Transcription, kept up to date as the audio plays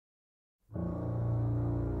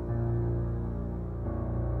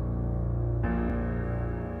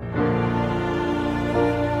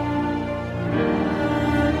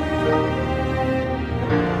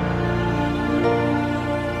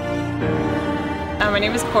My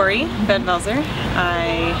name is Corrie Surrender.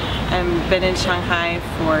 I have been in Shanghai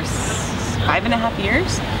for 5.5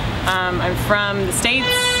 years. I'm from the States,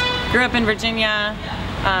 grew up in Virginia,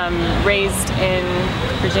 raised in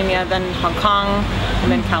Virginia, then Hong Kong, and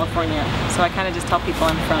then California. So I kind of just tell people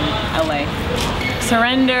I'm from LA.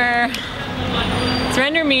 Surrender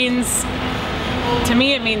means, to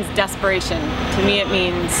me it means desperation. To me it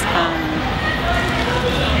means,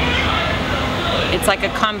 it's like a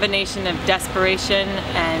combination of desperation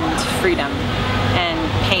and freedom and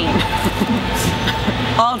pain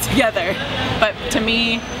all together. But to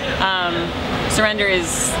me, surrender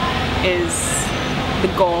is the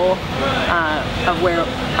goal of where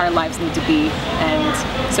our lives need to be.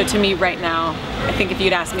 And so to me right now, I think if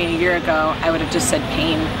you'd asked me a year ago, I would have just said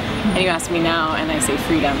pain. And you ask me now and I say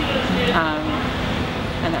freedom.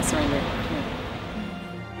 And that's surrender.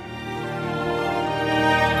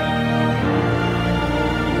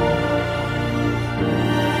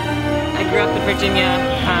 I grew up in Virginia,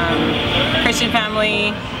 Christian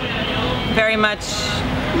family, very much,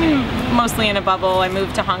 mostly in a bubble. I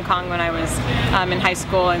moved to Hong Kong when I was in high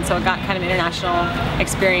school, and so I got kind of international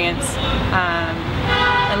experience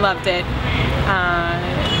and loved it.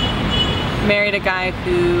 Married a guy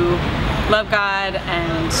who loved God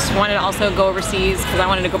and wanted to also go overseas because I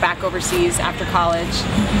wanted to go back overseas after college.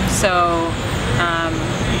 So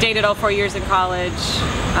dated all 4 years in college.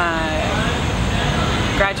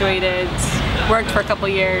 Graduated, worked for a couple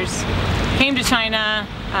years, came to China,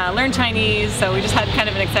 learned Chinese, so we just had kind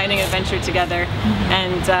of an exciting adventure together.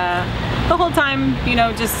 And the whole time, you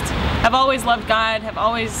know, just I've always loved God, have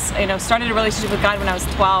always, you know, started a relationship with God when I was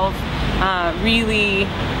 12, really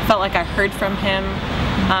felt like I heard from Him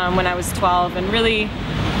when I was 12, and really,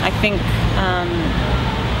 I think,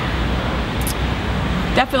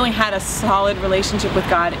 definitely had a solid relationship with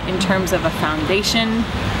God in terms of a foundation,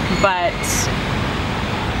 but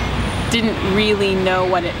didn't really know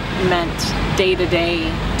what it meant day to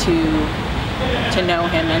day to know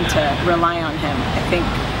Him and to rely on Him. I think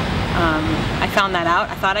I found that out.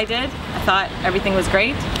 I thought I did. I thought everything was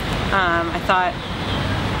great. I thought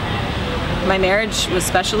my marriage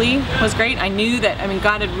was great. I knew that, I mean,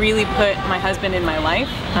 God had really put my husband in my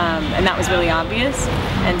life, and that was really obvious.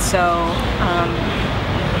 And so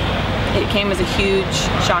it came as a huge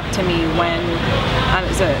shock to me when it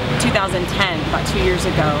was 2010, about 2 years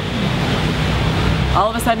ago. All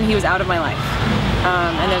of a sudden he was out of my life.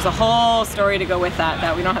 And there's a whole story to go with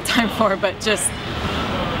that we don't have time for, but just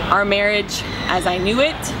our marriage as I knew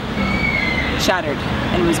it shattered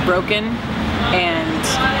and was broken, and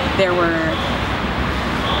there were,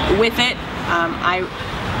 with it, I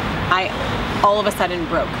all of a sudden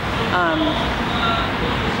broke.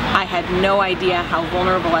 I had no idea how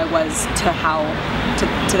vulnerable I was to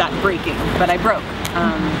that breaking, but I broke,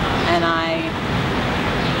 and I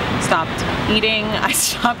stopped eating, I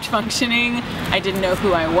stopped functioning, I didn't know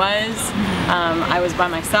who I was, I was by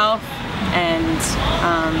myself, and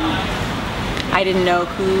I didn't know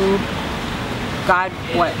who God,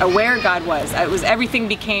 where God was. It was everything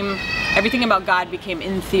about God became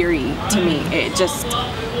in theory to me. It just,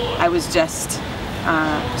 I was just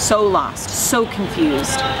so lost, so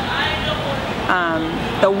confused.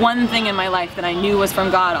 The one thing in my life that I knew was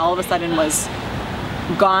from God all of a sudden was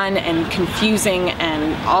gone and confusing,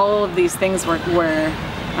 and all of these things were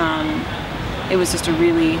it was just a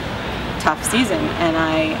really tough season, and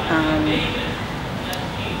I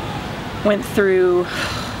went through,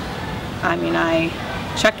 I mean, I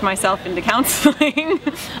checked myself into counseling.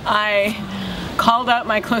 I called out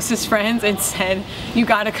my closest friends and said, you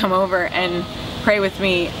gotta come over and pray with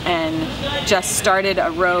me, and just started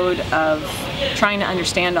a road of trying to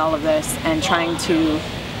understand all of this and trying to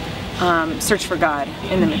search for God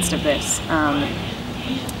in the midst of this,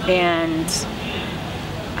 and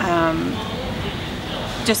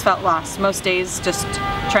just felt lost most days, just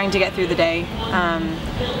trying to get through the day.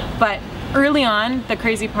 But early on, the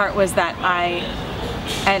crazy part was that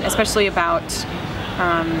and especially about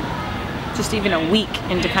just even a week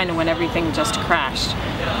into kind of when everything just crashed,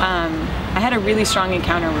 I had a really strong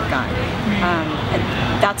encounter with God. And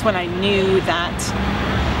that's when I knew that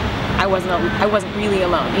I wasn't really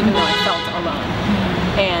alone, even though I felt alone.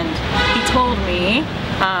 And He told me,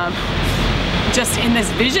 just in this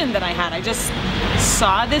vision that I had, I just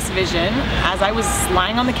saw this vision as I was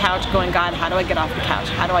lying on the couch going, God, how do I get off the couch?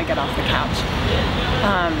 How do I get off the couch?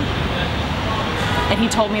 And He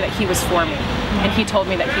told me that He was for me. And He told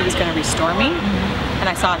me that He was going to restore me. And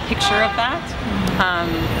I saw a picture of that.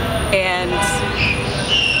 And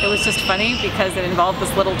it was just funny because it involved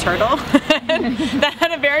this little turtle that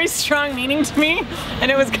had a very strong meaning to me, and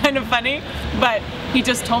it was kind of funny, but he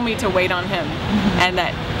just told me to wait on him, and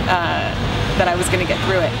that I was going to get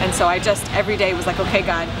through it. And so I just every day was like, okay,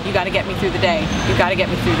 God, you got to get me through the day. You got to get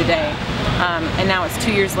me through the day. And now it's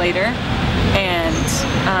 2 years later, and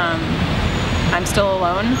I'm still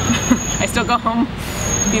alone. I still go home,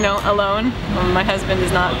 you know, alone. My husband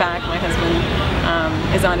is not back. My husband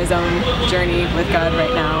is on his own journey with God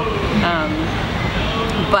right now.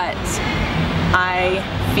 But I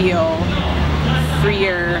feel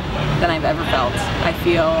freer than I've ever felt. I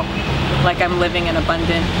feel like I'm living an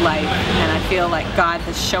abundant life, and I feel like God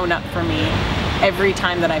has shown up for me every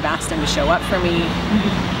time that I've asked him to show up for me.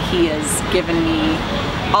 He has given me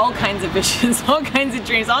all kinds of visions, all kinds of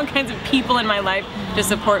dreams, all kinds of people in my life to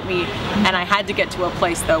support me, and I had to get to a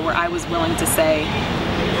place though where I was willing to say,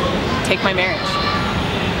 take my marriage.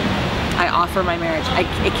 I offer my marriage. I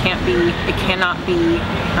can't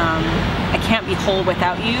be whole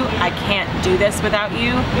without you. I can't do this without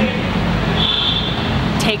you.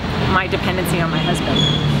 Take my dependency on my husband.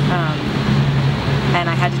 And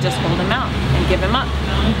I had to just hold him out and give him up.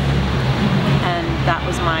 And that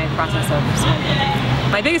was my process of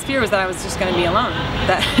surrender. My biggest fear was that I was just going to be alone.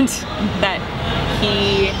 That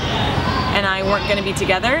he and I weren't going to be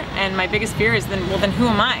together, and my biggest fear is then, well, then who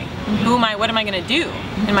am I? Who am I? What am I going to do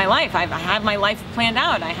in my life? I have my life planned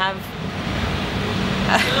out. I have,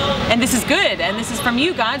 and this is good, and this is from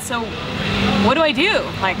you, God, so what do I do?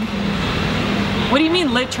 Like, what do you mean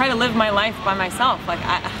try to live my life by myself? Like,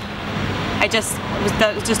 that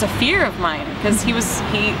was just a fear of mine, because he was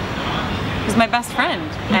my best friend,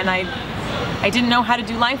 and I didn't know how to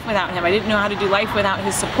do life without him. I didn't know how to do life without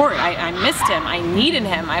his support. I missed him. I needed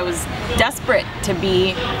him. I was desperate to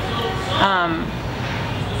be,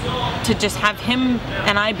 to just have him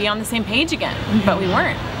and I be on the same page again, but we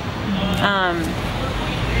weren't.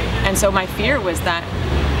 And so my fear was that,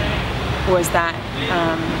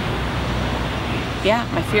 yeah,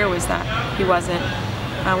 my fear was that he wasn't,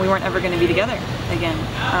 we weren't ever going to be together again.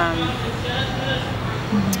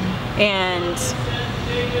 And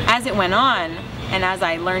as it went on, and as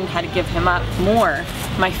I learned how to give him up more,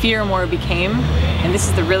 my fear more became, and this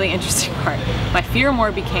is the really interesting part, my fear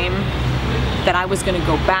more became that I was going to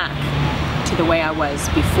go back to the way I was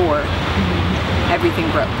before everything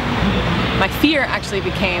broke. My fear actually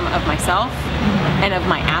became of myself and of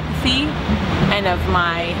my apathy and of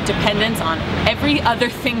my dependence on every other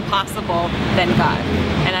thing possible than God.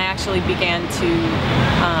 And I actually began to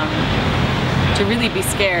really be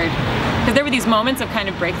scared, because there were these moments of kind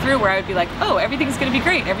of breakthrough where I would be like, oh, everything's going to be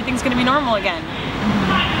great, everything's going to be normal again.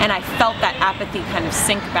 And I felt that apathy kind of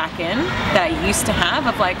sink back in that I used to have,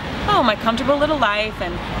 of like, oh, my comfortable little life,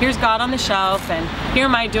 and here's God on the shelf, and here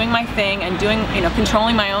am I doing my thing and doing, you know,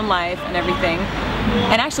 controlling my own life and everything.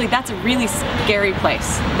 And actually that's a really scary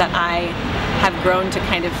place that I have grown to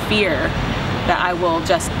kind of fear that I will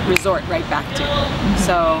just resort right back to.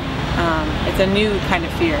 So it's a new kind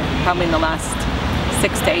of fear, probably in the last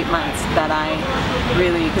 6 to 8 months, that I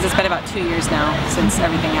really, because it's been about 2 years now since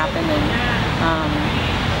everything happened,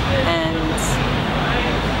 and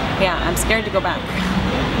yeah, I'm scared to go back,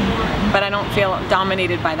 but I don't feel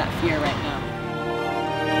dominated by that fear right now.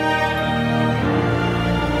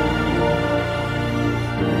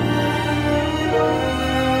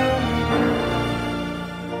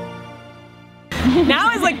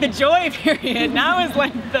 Now is like the joy period. Now is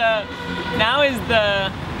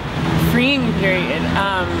the freeing period.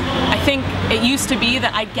 I think it used to be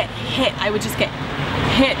that I'd get hit. I would just get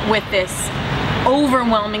hit with this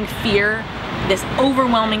overwhelming fear, this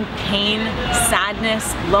overwhelming pain,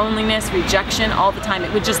 sadness, loneliness, rejection all the time.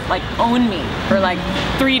 It would just like own me for like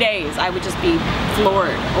 3 days. I would just be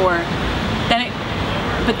floored.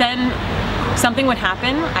 But then something would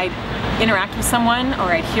happen. I'd interact with someone,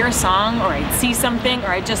 or I'd hear a song, or I'd see something, or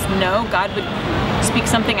I'd just know God would speak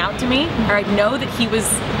something out to me, or I'd know that he was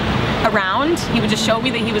around. He would just show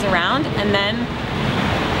me that he was around, and then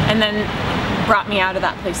brought me out of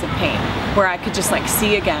that place of pain where I could just like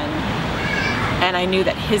see again, and I knew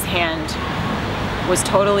that his hand was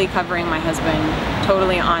totally covering my husband,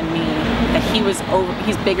 totally on me, that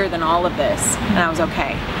he's bigger than all of this, and I was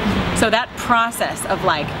okay. So that process of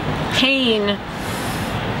like pain,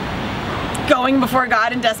 going before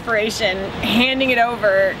God in desperation, handing it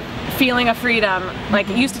over, feeling a freedom, like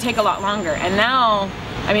it used to take a lot longer. And now,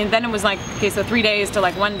 I mean, then it was like, okay, so 3 days to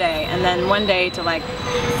like 1 day, and then 1 day to like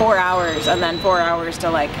 4 hours, and then 4 hours to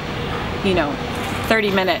like, you know,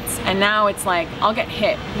 30 minutes. And now it's like, I'll get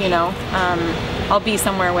hit, you know, I'll be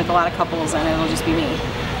somewhere with a lot of couples and it'll just be me.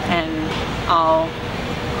 And I'll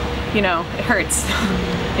you know, it hurts.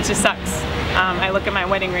 It just sucks. I look at my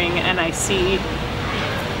wedding ring and I see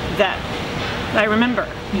that I remember,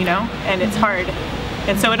 you know, and it's hard.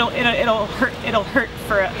 And so it'll hurt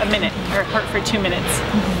for a minute, or hurt for 2 minutes.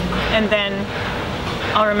 And then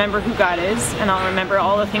I'll remember who God is, and I'll remember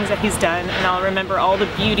all the things that He's done, and I'll remember all the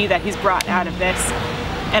beauty that He's brought out of this.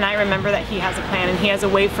 And I remember that He has a plan and He has a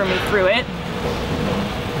way for me through it.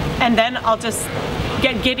 And then I'll just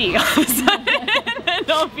get giddy all of a sudden,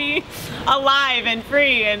 and I'll be alive and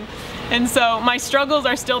free. And so my struggles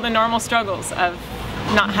are still the normal struggles of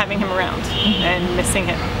not having Him around and missing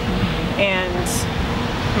Him. And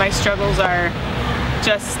my struggles are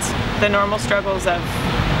just the normal struggles of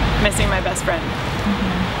missing my best friend.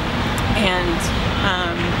 And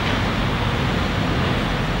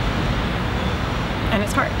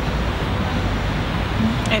it's hard.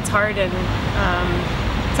 It's hard, and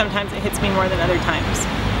sometimes it hits me more than other times.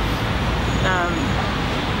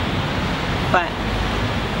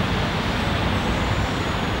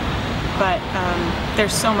 But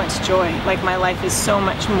there's so much joy. Like, my life is so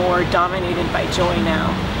much more dominated by joy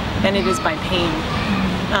now than it is by pain.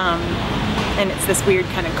 And it's this weird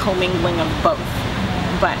kind of commingling of both.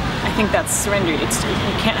 But I think that's surrender. You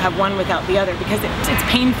can't have one without the other, because it's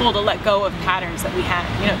painful to let go of patterns that we had.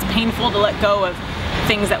 You know, it's painful to let go of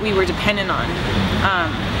things that we were dependent on.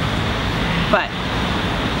 But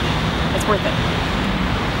it's worth it.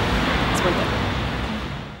 It's worth it.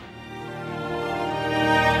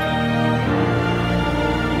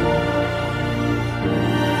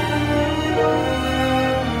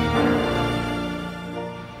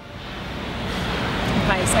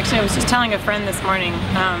 Actually, I was just telling a friend this morning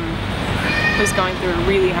who's going through a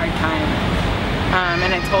really hard time,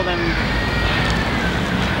 and I told him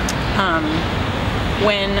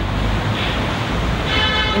when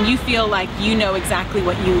you feel like you know exactly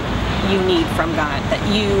what you need from God, that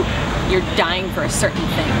you're dying for a certain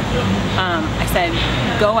thing, I said,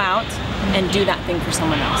 go out and do that thing for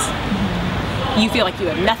someone else. You feel like you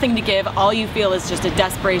have nothing to give, all you feel is just a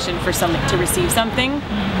desperation for someone to receive something.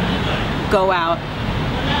 Go out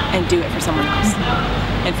and do it for someone else.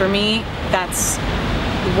 And for me, that's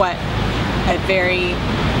what a very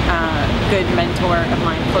good mentor of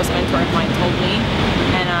mine, close mentor of mine, told me,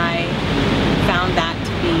 and I found that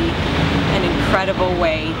to be an incredible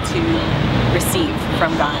way to receive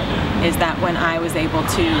from God, is that when I was able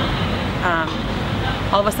to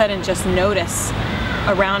all of a sudden just notice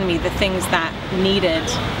around me the things that needed,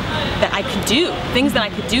 that I could do, things that I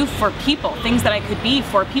could do for people, things that I could be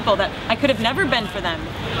for people that I could have never been for them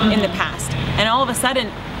in the past. And all of a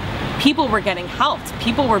sudden, people were getting helped,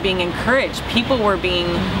 people were being encouraged, people were being,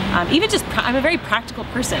 even just, I'm a very practical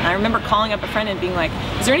person. I remember calling up a friend and being like,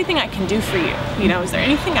 is there anything I can do for you? You know, is there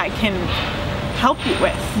anything I can help you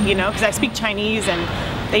with? You know, because I speak Chinese and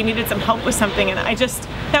they needed some help with something, and I just,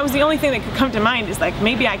 that was the only thing that could come to mind, is like,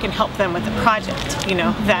 maybe I can help them with a project, you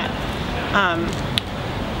know, that,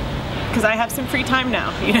 because I have some free time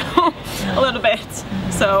now, you know, a little bit.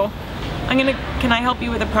 So can I help you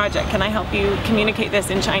with a project? Can I help you communicate this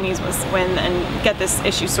in Chinese and get this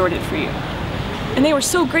issue sorted for you? And they were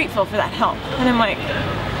so grateful for that help. And I'm like,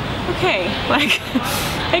 okay, like,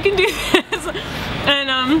 I can do this. And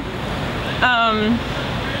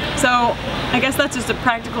so I guess that's just a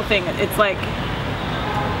practical thing. It's like,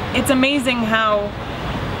 it's amazing how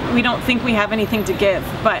we don't think we have anything to give,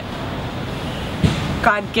 but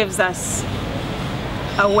God gives us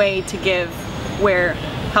a way to give, where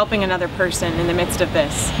helping another person in the midst of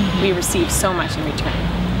this, we receive so much in return.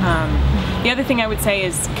 The other thing I would say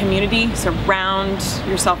is community. Surround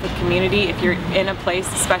yourself with community. If you're in a place,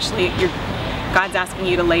 especially God's asking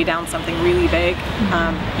you to lay down something really big,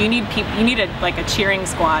 you need people. You need a cheering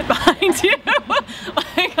squad behind you.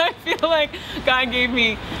 Like, I feel like God gave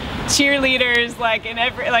me cheerleaders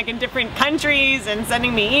in different countries and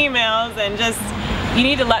sending me emails, and just, you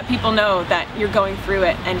need to let people know that you're going through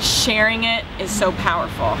it, and sharing it is so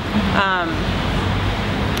powerful.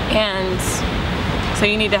 And so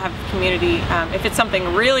you need to have community. If it's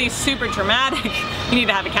something really super traumatic, you need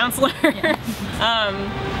to have a counselor.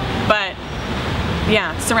 But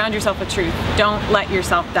yeah, surround yourself with truth. Don't let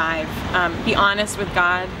yourself dive. Be honest with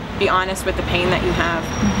God. Be honest with the pain that you have.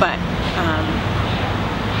 But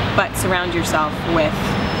surround yourself with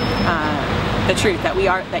the truth that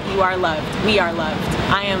you are loved. We are loved.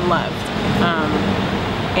 I am loved.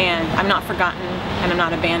 And I'm not forgotten, and I'm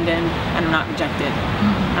not abandoned, and I'm not rejected.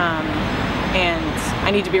 And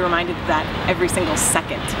I need to be reminded of that every single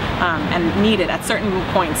second, and needed at certain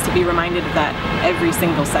points to be reminded of that every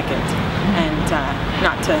single second, and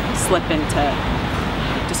not to slip into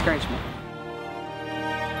discouragement.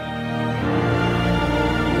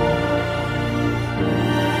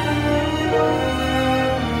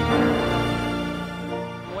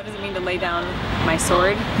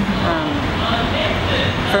 sword.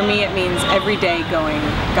 For me, it means every day going,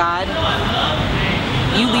 God,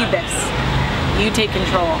 you lead this. You take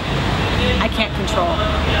control. I can't control.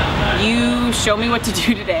 You show me what to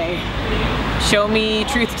do today. Show me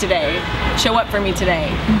truth today. Show up for me today.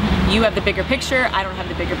 You have the bigger picture. I don't have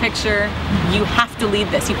the bigger picture. You have to lead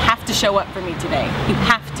this. You have to show up for me today. You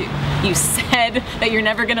have to. You said that you're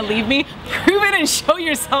never going to leave me. Prove it and show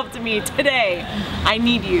yourself to me today. I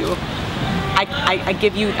need you. I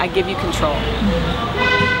give you control.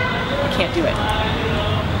 I can't do it.